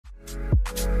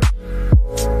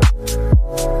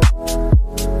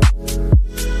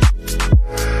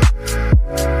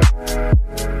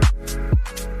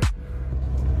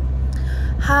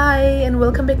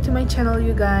back to my channel,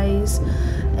 you guys,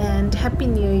 and Happy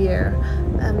New Year.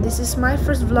 This is my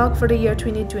first vlog for the year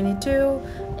 2022,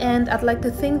 and I'd like to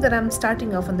think that I'm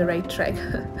starting off on the right track.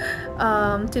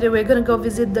 Today we're gonna go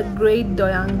visit the great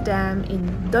Doyang Dam in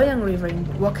Doyang River in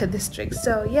Wokha District.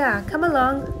 So yeah, come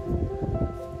along.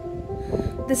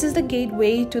 This is the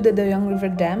gateway to the Doyang River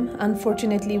Dam.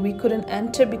 Unfortunately, we couldn't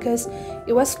enter because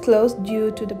it was closed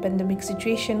due to the pandemic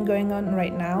situation going on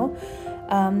right now.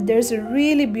 There's a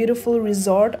really beautiful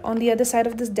resort on the other side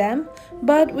of this dam,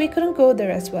 but we couldn't go there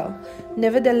as well.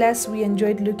 Nevertheless, we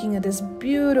enjoyed looking at this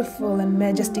beautiful and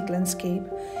majestic landscape.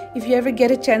 If you ever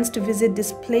get a chance to visit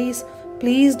this place,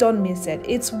 please don't miss it.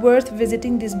 It's worth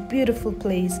visiting this beautiful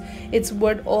place. It's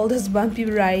worth all those bumpy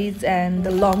rides and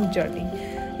the long journey.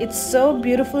 It's so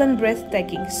beautiful and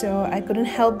breathtaking, so I couldn't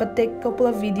help but take a couple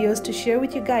of videos to share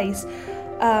with you guys.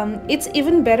 It's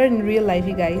even better in real life,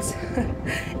 you guys.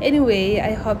 Anyway,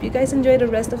 I hope you guys enjoy the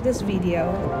rest of this video.